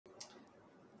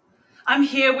I'm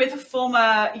here with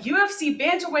former UFC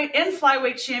Bantamweight and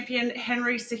Flyweight champion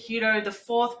Henry Cejudo, the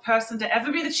fourth person to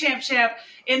ever be the champ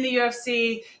in the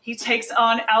UFC. He takes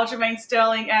on Aljamain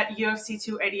Sterling at UFC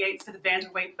 288 for the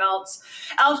Bantamweight belts.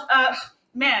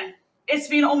 Man, it's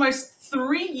been almost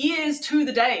 3 years to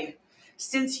the day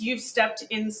since you've stepped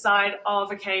inside of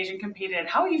a cage and competed.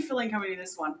 How are you feeling coming to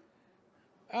this one?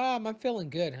 I'm feeling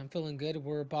good. I'm feeling good.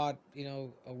 We're about,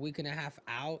 a week and a half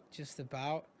out, just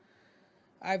about.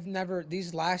 I've never,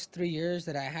 these last 3 years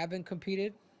that I haven't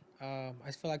competed, I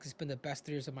feel like it's been the best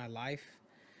 3 years of my life.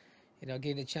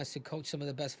 Getting a chance to coach some of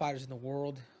the best fighters in the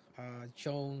world,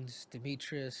 Jones,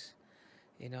 Demetrius,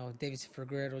 David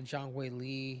Figueredo, John Wei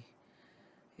Lee.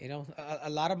 A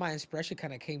lot of my inspiration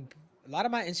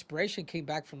came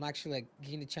back from actually like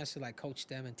getting a chance to like coach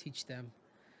them and teach them.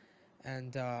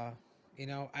 And, you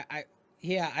know, I,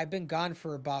 yeah, I've been gone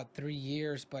for about 3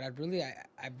 years, but I've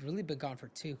really been gone for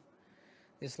two.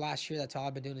 This last year, that's all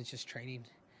I've been doing is just training.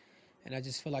 And I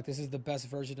just feel like this is the best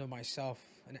version of myself.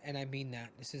 And I mean that.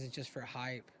 This isn't just for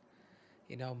hype.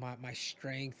 My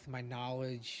strength, my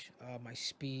knowledge, my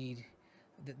speed,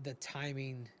 the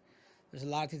timing. There's a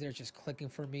lot of things that are just clicking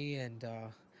for me. And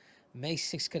May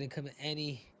 6th couldn't come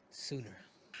any sooner.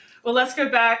 Well, let's go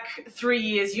back 3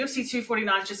 years. UFC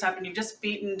 249 just happened. You've just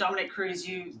beaten Dominic Cruz.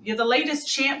 You're the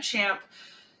latest champ.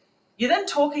 You're then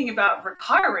talking about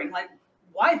retiring. Like,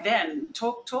 why then?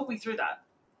 Talk me through that.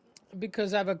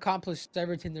 Because I've accomplished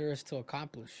everything there is to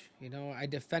accomplish. I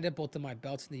defended both of my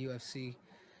belts in the UFC.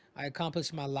 I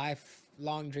accomplished my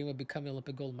lifelong dream of becoming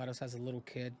Olympic gold medalist as a little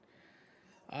kid.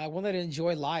 I wanted to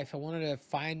enjoy life. I wanted to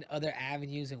find other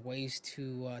avenues and ways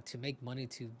to make money,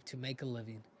 to make a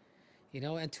living.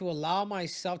 And to allow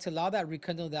that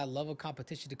rekindle that love of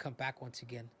competition to come back once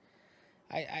again.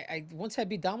 I once I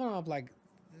beat Domino, I'm like,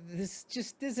 this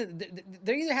just isn't.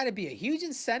 There either had to be a huge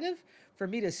incentive for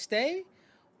me to stay,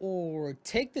 or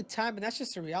take the time, and that's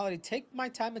just the reality. Take my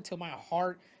time until my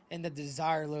heart and the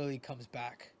desire literally comes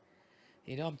back.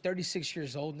 I'm 36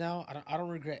 years old now. I don't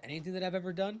regret anything that I've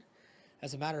ever done.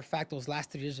 As a matter of fact, those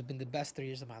last 3 years have been the best 3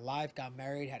 years of my life. Got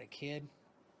married, had a kid.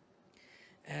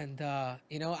 And,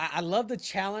 I love the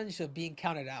challenge of being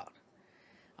counted out.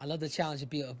 I love the challenge of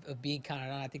being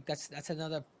counted out. I think that's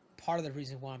another part of the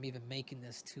reason why I'm even making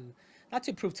this, to not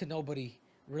to prove to nobody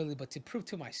really, but to prove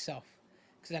to myself,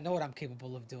 because I know what I'm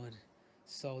capable of doing.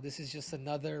 So this is just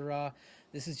another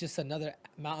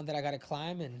mountain that I got to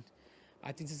climb, and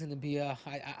I think this is going to be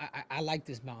I like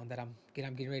this mountain that I'm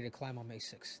getting ready to climb on May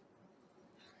 6th.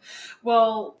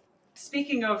 Well,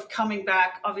 speaking of coming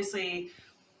back, obviously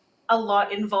a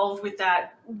lot involved with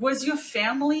that. Was your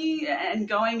family and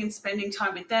going and spending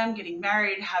time with them, getting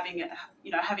married,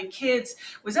 having kids,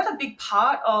 was that a big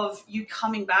part of you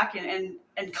coming back and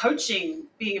coaching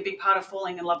being a big part of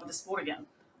falling in love with the sport again?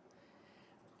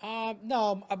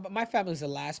 No, my family's the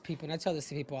last people, and I tell this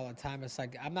to people all the time. It's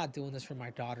like, I'm not doing this for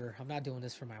my daughter. I'm not doing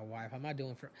this for my wife.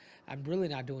 I'm really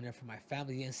not doing it for my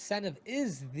family. The incentive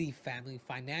is the family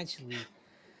financially,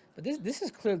 but this is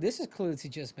clear. This is clearly to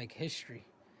just make history,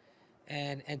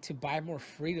 and to buy more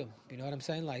freedom. You know what I'm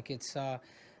saying? Like, it's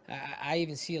I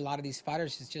even see a lot of these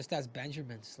fighters just as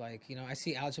Benjamins. Like, I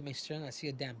see Aljamain Sterling, I see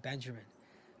a damn Benjamin.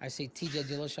 I see TJ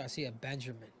Dillashaw, I see a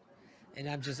Benjamin, and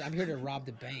I'm here to rob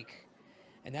the bank.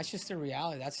 And that's just the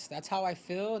reality. That's how I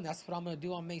feel, and that's what I'm gonna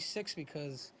do on May 6th,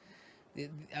 because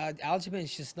Aljamain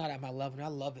is just not at my level, and I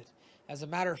love it. As a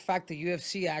matter of fact, the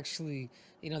UFC actually,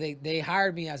 they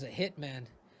hired me as a hitman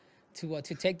to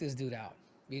take this dude out.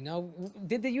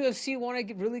 Did the UFC want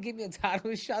to really give me a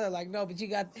title shot? They're like, no,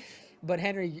 but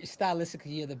Henry,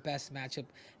 stylistically, you're the best matchup,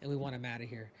 and we want him out of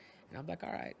here. And I'm like,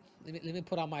 all right, let me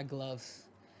put on my gloves,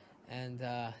 and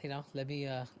I'm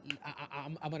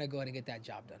gonna go ahead and get that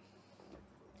job done.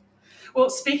 Well,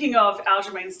 speaking of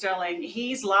Aljamain Sterling,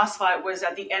 his last fight was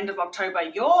at the end of October.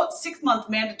 Your 6-month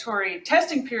mandatory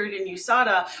testing period in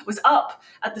USADA was up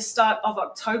at the start of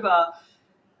October.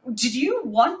 Did you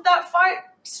want that fight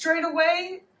straight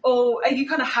away, or are you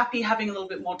kind of happy having a little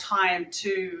bit more time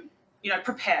to,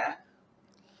 prepare?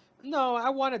 No, I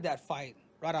wanted that fight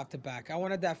right off the back. I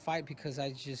wanted that fight because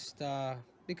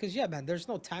because yeah, man, there's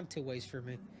no time to waste for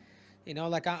me.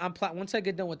 Like, once I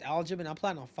get done with Aljamain, I'm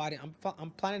planning on fighting. I'm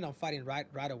planning on fighting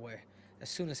right away, as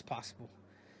soon as possible.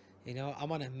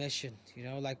 I'm on a mission.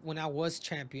 Like when I was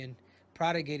champion,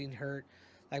 prior to getting hurt,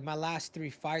 like my last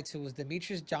 3 fights, it was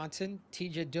Demetrius Johnson,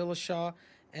 TJ Dillashaw,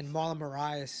 and Marlon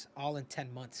Moraes, all in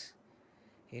 10 months.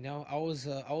 I was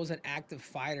an active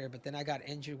fighter, but then I got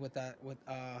injured with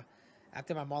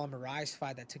after my Marlon Moraes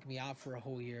fight that took me out for a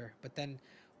whole year. But then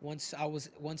once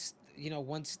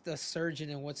the surgeon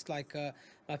and once like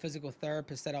my physical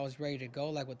therapist said I was ready to go,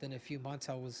 like within a few months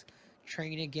I was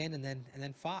training again and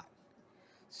then fought.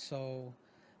 So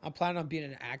I'm planning on being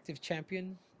an active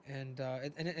champion, and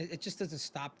it just doesn't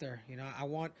stop there. I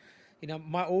want,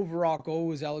 my overall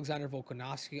goal is Alexander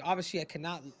Volkanovski. Obviously, I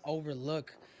cannot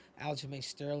overlook Aljamain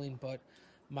Sterling, but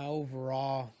my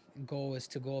overall goal is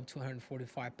to go up to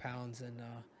 145 pounds,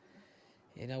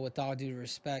 and with all due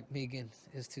respect, Megan,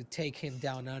 is to take him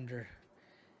down under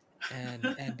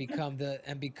and become the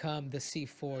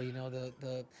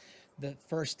C4. The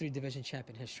first three division champ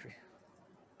in history.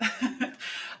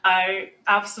 I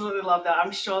absolutely love that.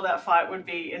 I'm sure that fight would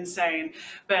be insane.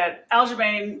 But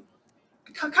Aljamain,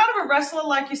 kind of a wrestler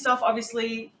like yourself,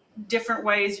 obviously different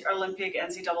ways, Olympic,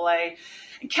 NCAA,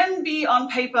 can be on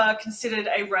paper considered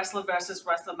a wrestler versus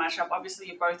wrestler matchup. Obviously,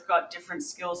 you both got different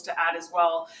skills to add as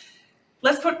well.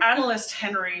 Let's put analyst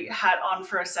Henry hat on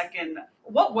for a second.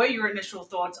 What were your initial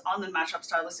thoughts on the matchup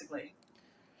stylistically?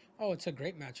 Oh, it's a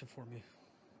great matchup for me.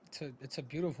 It's a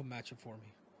beautiful matchup for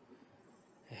me.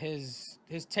 His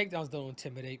takedowns don't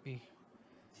intimidate me.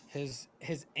 His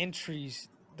entries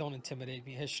don't intimidate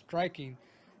me. His striking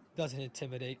doesn't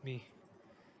intimidate me.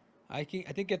 I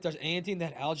think if there's anything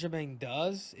that Aljamain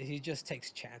does, he just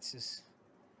takes chances.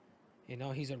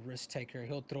 He's a risk taker.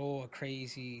 He'll throw a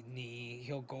crazy knee.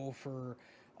 He'll go for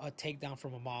a takedown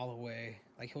from a mile away.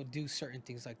 Like, he'll do certain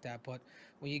things like that. But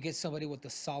when you get somebody with a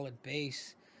solid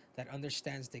base that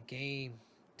understands the game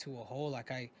to a whole,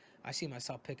 like I see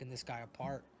myself picking this guy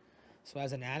apart. So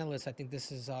as an analyst, I think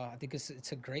it's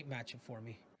a great matchup for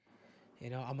me.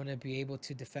 I'm gonna be able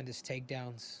to defend his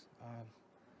takedowns.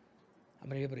 I'm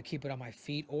gonna be able to keep it on my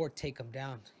feet or take him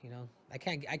down. I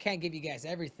can't give you guys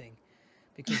everything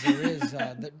because there is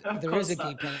Course a not.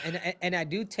 game plan, and I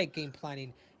do take game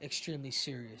planning extremely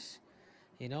serious.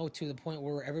 To the point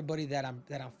where everybody that I'm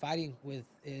fighting with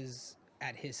is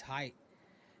at his height.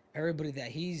 Everybody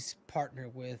that he's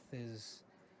partnered with is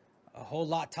a whole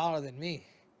lot taller than me.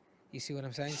 You see what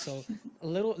I'm saying? So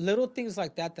little things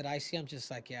like that I see, I'm just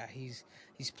like, yeah, he's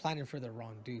planning for the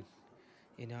wrong dude.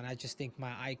 And I just think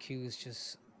my IQ is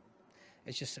just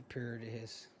superior to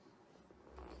his.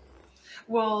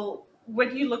 Well,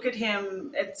 when you look at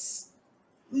him, it's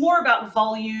more about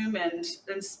volume and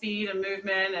speed and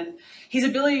movement and his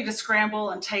ability to scramble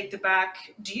and take the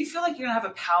back. Do you feel like you're going to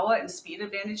have a power and speed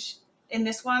advantage in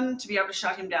this one to be able to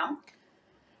shut him down?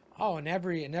 Oh, in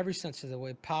every sense of the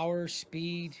way, power,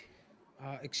 speed,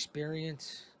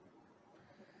 experience,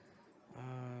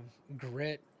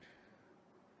 grit,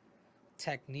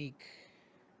 technique.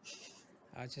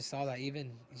 Just all that,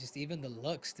 even the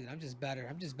looks, dude. I'm just better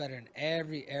in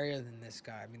every area than this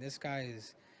guy. I mean, this guy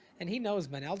is, and he knows,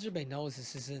 man. Aljamain knows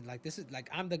this is like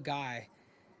I'm the guy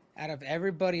out of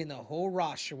everybody in the whole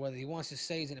roster. Whether he wants to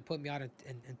say he's gonna put me out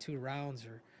in 2 rounds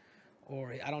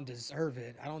or I don't deserve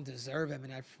it. I don't deserve it. I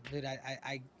mean,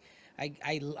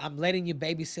 I'm letting you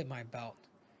babysit my belt.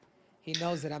 He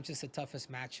knows that I'm just the toughest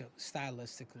matchup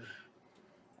stylistically.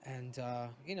 And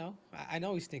I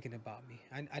know he's thinking about me.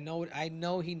 I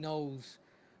know he knows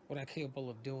what I'm capable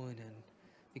of doing, and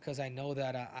because I know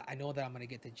that I'm gonna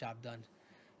get the job done,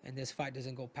 and this fight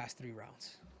doesn't go past 3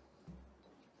 rounds.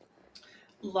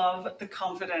 Love the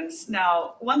confidence.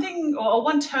 Now, one thing or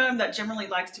one term that generally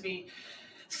likes to be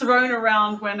thrown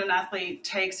around when an athlete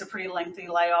takes a pretty lengthy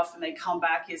layoff and they come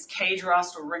back is cage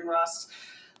rust or ring rust.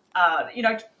 You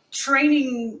know,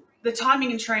 training, the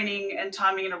timing in training and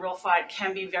timing in a real fight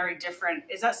can be very different.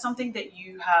 Is that something that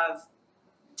you have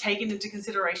taken into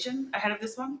consideration ahead of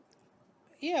this one?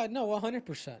 Yeah, no,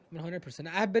 100%,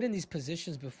 100%. I've been in these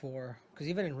positions before because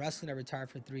even in wrestling, I retired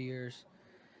for 3 years,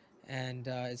 and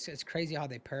it's crazy how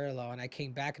they parallel. And I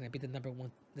came back and I beat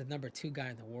the number two guy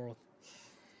in the world.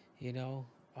 You know,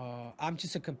 I'm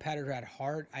just a competitor at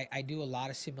heart. I do a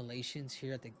lot of simulations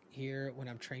here when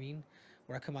I'm training,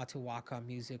 where I come out to walk on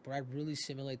music, where I really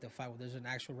simulate the fight. Where there's an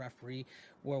actual referee,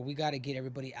 where we got to get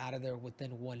everybody out of there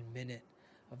within 1 minute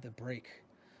of the break.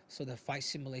 So the fight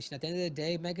simulation. At the end of the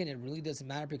day, Megan, it really doesn't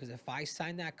matter because if I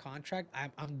sign that contract,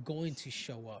 I'm going to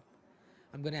show up.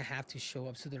 I'm gonna have to show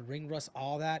up. So the ring rust,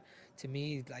 all that, to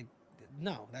me, like,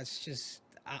 no, that's just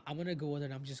I'm gonna go in there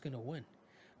and I'm just gonna win,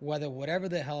 whatever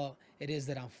the hell it is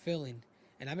that I'm feeling.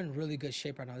 And I'm in really good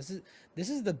shape right now. This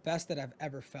is the best that I've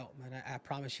ever felt, man. I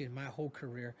promise you, in my whole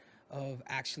career of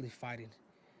actually fighting,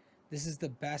 this is the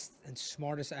best and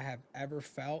smartest I have ever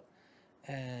felt,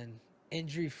 and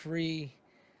injury free,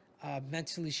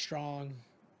 mentally strong,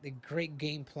 the great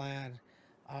game plan.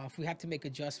 If we have to make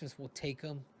adjustments, we'll take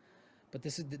them. But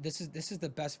this is the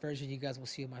best version you guys will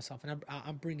see of myself, and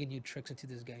I'm bringing you tricks into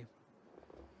this game.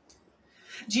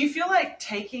 Do you feel like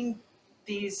taking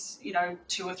these,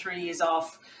 2 or 3 years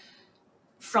off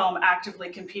from actively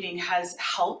competing has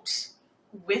helped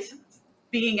with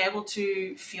being able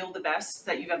to feel the best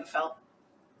that you've ever felt?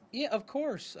 Yeah, of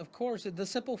course, of course. The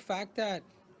simple fact that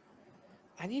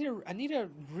I need to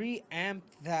reamp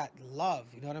that love.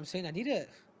 You know what I'm saying? I need to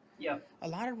Yep. a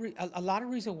lot of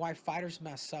reason why fighters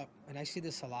mess up, and I see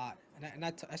this a lot.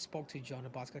 I spoke to John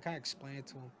about it. I kind of explained it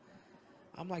to him.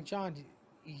 I'm like, John,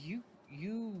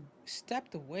 you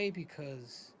stepped away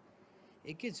because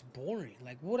it gets boring.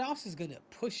 Like, what else is gonna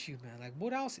push you, man? Like,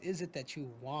 what else is it that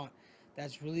you want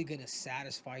that's really gonna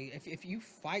satisfy you? If you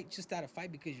fight just out of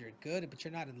fight because you're good, but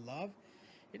you're not in love,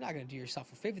 you're not gonna do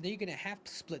yourself a favor. Then you're gonna have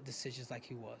split decisions like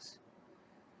he was.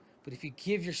 But if you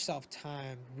give yourself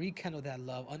time, rekindle that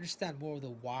love, understand more of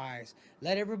the whys,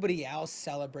 let everybody else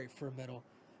celebrate for a middle,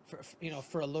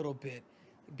 for a little bit.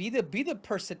 Be the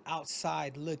person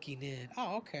outside looking in.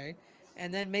 Oh, okay.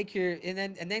 And then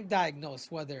and then diagnose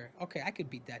whether, okay, I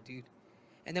could beat that dude.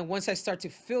 And then once I start to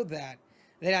feel that,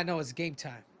 then I know it's game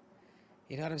time.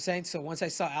 You know what I'm saying? So once I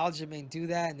saw Aljamain do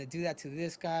that and then do that to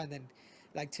this guy, and then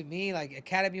like to me, like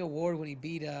Academy Award when he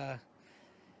beat Jan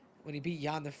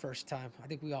the first time. I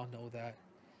think we all know that.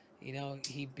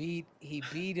 He beat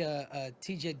a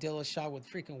TJ Dillashaw with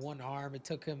freaking one arm. It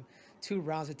took him 2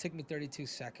 rounds. It took me 32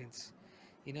 seconds.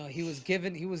 He was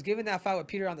given that fight with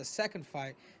Peter on the second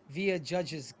fight via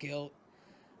judge's guilt.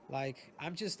 Like,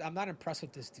 I'm not impressed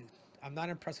with this dude. I'm not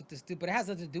impressed with this dude, but it has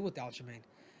nothing to do with Aljamain.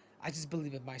 I just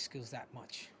believe in my skills that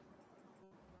much.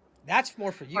 That's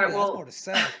more for All you. right. That's more Well, to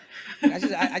say.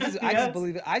 I just yes.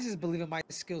 believe it. I just believe in my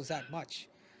skills that much.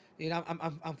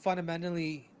 I'm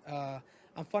fundamentally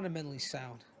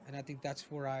sound, and I think that's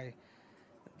where I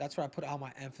put all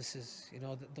my emphasis.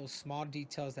 Those small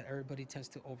details that everybody tends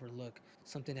to overlook.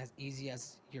 Something as easy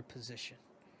as your position.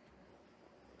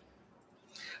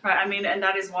 Right. I mean, and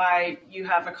that is why you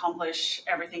have accomplished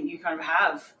everything you kind of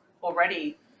have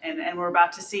already. And we're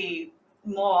about to see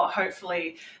more,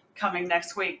 hopefully, coming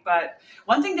next week. But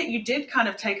one thing that you did kind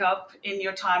of take up in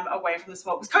your time away from the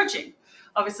sport was coaching.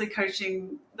 Obviously,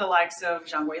 coaching the likes of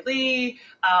Zhang Wei Li,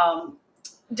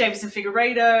 Davison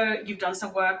Figueiredo. You've done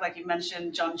some work, like you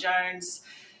mentioned, John Jones.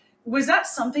 Was that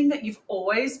something that you've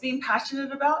always been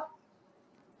passionate about?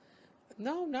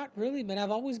 No, not really, man.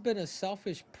 I've always been a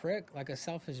selfish prick, like a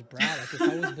selfish brat. Like, it's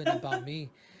always been about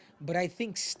me. But I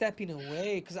think stepping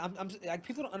away, because I'm like,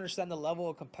 people don't understand the level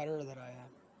of competitor that I am.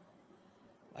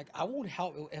 Like, I won't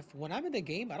help if when I'm in the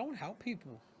game. I don't help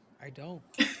people. I don't.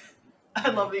 I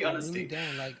love the I really honesty.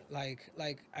 don't.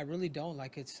 Like I really don't.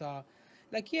 Like, it's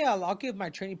like, yeah, I'll give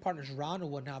my training partners round or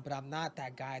whatnot, but I'm not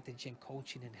that guy at the gym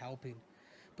coaching and helping.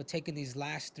 But taking these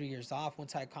last 3 years off,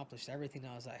 once I accomplished everything,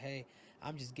 I was like, hey,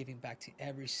 I'm just giving back to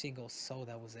every single soul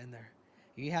that was in there.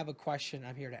 You have a question,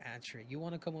 I'm here to answer it. You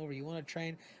want to come over, you want to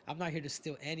train, I'm not here to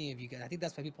steal any of you guys. I think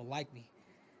that's why people like me.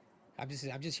 I'm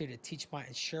just here to teach my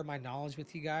and share my knowledge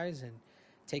with you guys and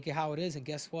take it how it is. And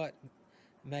guess what,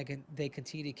 Megan? They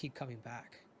continue to keep coming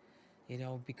back.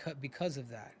 Because of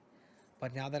that.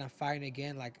 But now that I'm fighting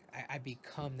again, like, I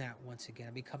become that once again.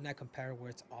 I become that competitor where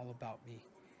it's all about me.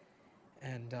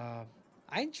 And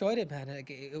I enjoyed it, man. Like,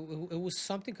 it was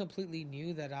something completely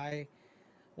new that I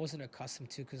wasn't accustomed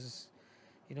to, because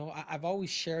I've always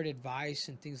shared advice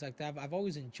and things like that. I've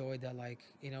always enjoyed that, like,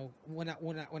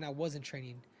 when I wasn't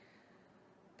training.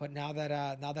 But now that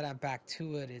I'm back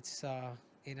to it, it's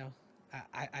you know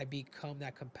I become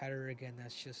that competitor again.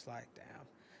 That's just like, damn,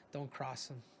 don't cross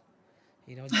them.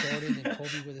 Jordan and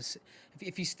Kobe were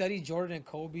if you study Jordan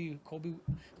and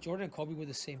Jordan and Kobe were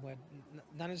the same way.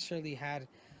 Not necessarily had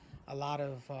a lot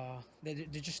of they're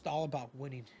just all about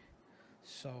winning.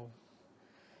 So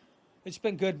it's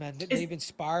been good, man. Is They've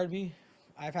inspired me.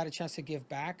 I've had a chance to give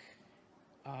back,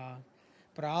 uh,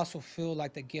 but I also feel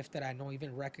like the gift that I know,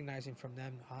 even recognizing from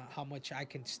them how much I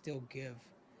can still give,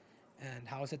 and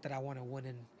how is it that I want to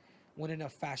win in a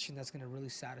fashion that's going to really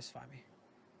satisfy me.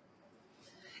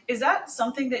 is that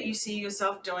something that you see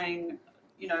yourself doing,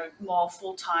 more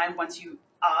full time once you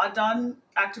are done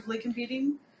actively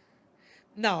competing?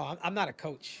 No, I'm not a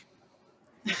coach.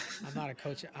 I'm not a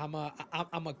coach. I'm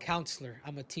a counselor.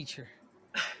 I'm a teacher.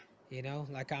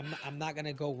 Like, I'm not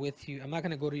gonna go with you. I'm not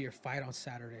gonna go to your fight on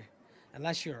Saturday,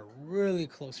 unless you're a really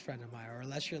close friend of mine, or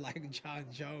unless you're like John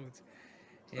Jones.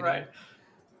 You Right. know,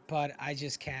 but I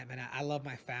just can't, man. I love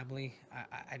my family.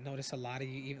 I notice a lot of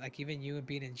you, even you,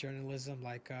 being in journalism.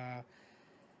 Like,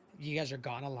 you guys are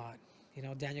gone a lot.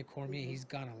 Daniel Cormier, Mhm. he's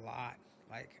gone a lot.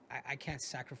 Like, I can't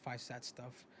sacrifice that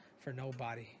stuff for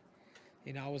nobody.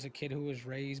 I was a kid who was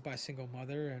raised by a single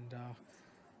mother, and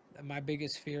My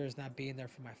biggest fear is not being there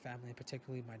for my family,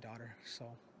 particularly my daughter. So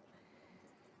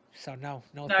no,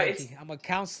 no, No, thank you. it's I'm a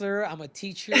counselor. I'm a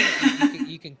teacher.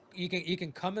 You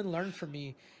can come and learn from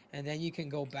me, and then you can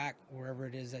go back wherever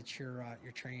it is that you're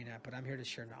training at. But I'm here to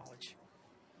share knowledge.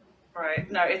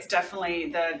 right. No, it's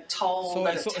definitely the toll So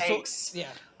that it so so takes yeah,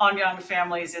 on young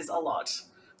families is a lot.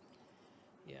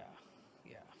 yeah,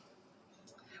 yeah.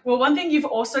 Well, one thing you've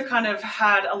also kind of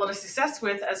had a lot of success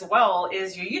with as well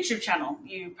is your YouTube channel.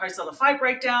 You post all the fight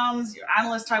breakdowns, your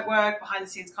analyst type work, behind the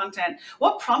scenes content.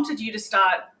 What prompted you to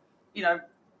start, you know,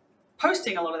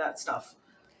 posting a lot of that stuff?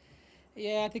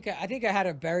 Yeah, I think I had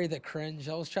to bury the cringe.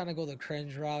 I was trying to go the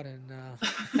cringe route, and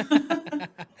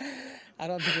I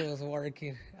don't think it was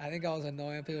working. I think I was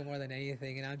annoying people more than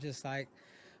anything, and I'm just like,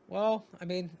 well, I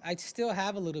mean, I still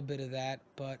have a little bit of that,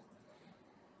 but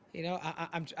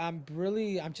I'm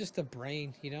just a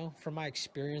brain, from my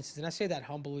experiences, and I say that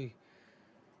humbly.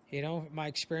 My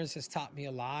experience has taught me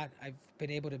a lot.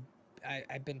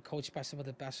 I've been coached by some of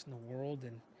the best in the world,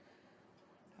 and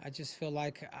I just feel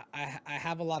like I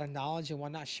have a lot of knowledge and why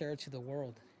not share it to the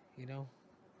world, you know?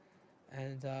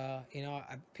 And,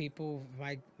 people,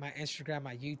 my Instagram,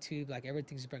 my YouTube, like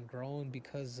everything's been growing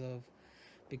because of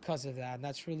that. And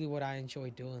that's really what I enjoy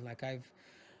doing. Like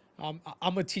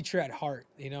I'm a teacher at heart,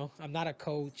 I'm not a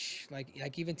coach. Like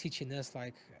even teaching this,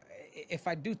 like if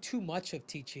I do too much of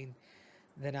teaching,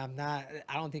 then I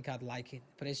don't think I'd like it,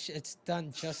 but it's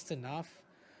done just enough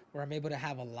where I'm able to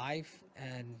have a life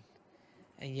and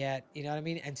yet, you know what I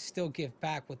mean, and still give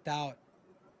back without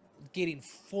getting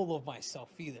full of myself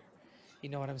either. You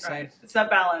know what I'm saying? Right. It's that So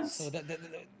balance.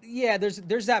 yeah,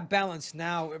 there's that balance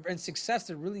now. In success,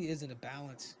 there really isn't a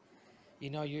balance.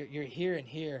 You're here and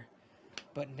here,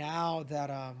 but now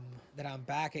that I'm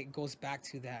back, it goes back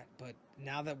to that. But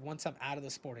now that once I'm out of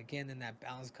the sport again, then that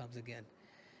balance comes again.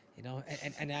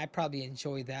 And I probably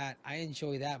enjoy that. I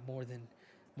enjoy that more than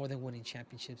winning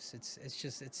championships.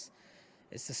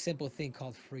 It's a simple thing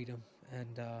called freedom,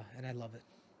 and I love it.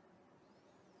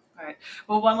 All right.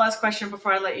 Well, one last question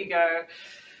before I let you go.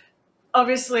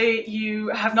 Obviously, you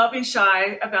have not been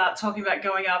shy about talking about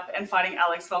going up and fighting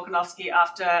Alex Volkanovski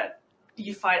after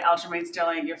you fight Aljamain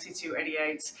Sterling at UFC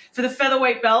 288. For the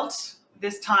featherweight belt,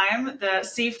 this time, the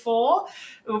C4,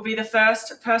 it will be the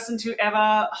first person to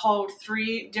ever hold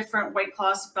three different weight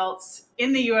class belts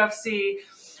in the UFC.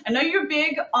 I know you're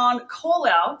big on call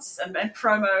outs and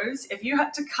promos. If you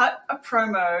had to cut a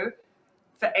promo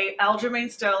for Aljamain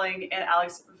Sterling and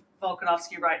Alex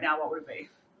Volkanovski right now, what would it be?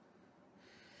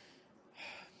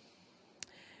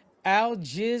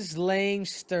 Aljamain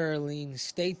Sterling,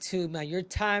 stay tuned, man. Your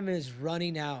time is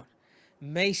running out.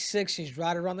 May 6th is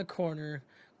right around the corner.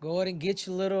 Go ahead and get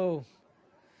your little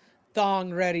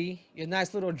thong ready, your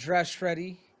nice little dress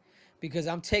ready, because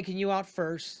I'm taking you out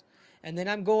first. And then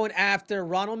I'm going after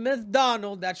Ronald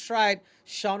McDonald. That's right,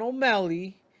 Sean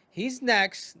O'Malley. He's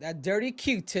next. That dirty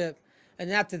Q-tip.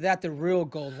 And after that, the real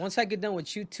gold. Once I get done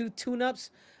with you two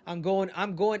tune-ups, I'm going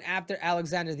after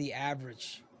Alexander the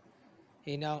Average.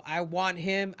 I want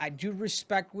him. I do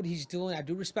respect what he's doing. I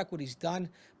do respect what he's done,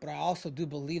 but I also do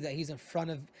believe that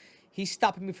he's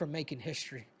stopping me from making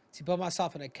history. To put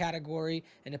myself in a category,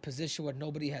 in a position where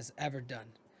nobody has ever done.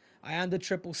 I am the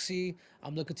triple C.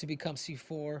 I'm looking to become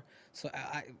C4. So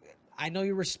I know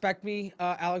you respect me,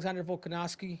 Alexander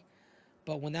Volkanovski,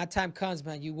 but when that time comes,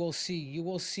 man, you will see. You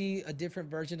will see a different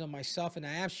version of myself, and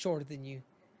I am shorter than you,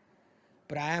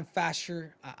 but I am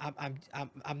faster.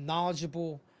 I'm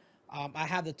knowledgeable. I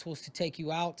have the tools to take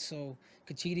you out. So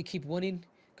continue to keep winning.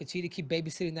 Continue to keep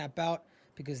babysitting that bout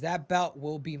because that bout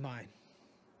will be mine.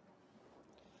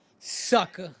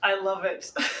 Sucker. I love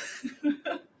it.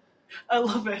 I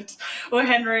love it. Well,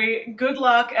 Henry, good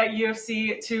luck at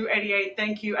UFC 288.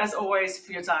 Thank you, as always,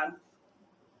 for your time.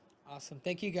 Awesome.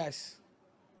 Thank you, guys.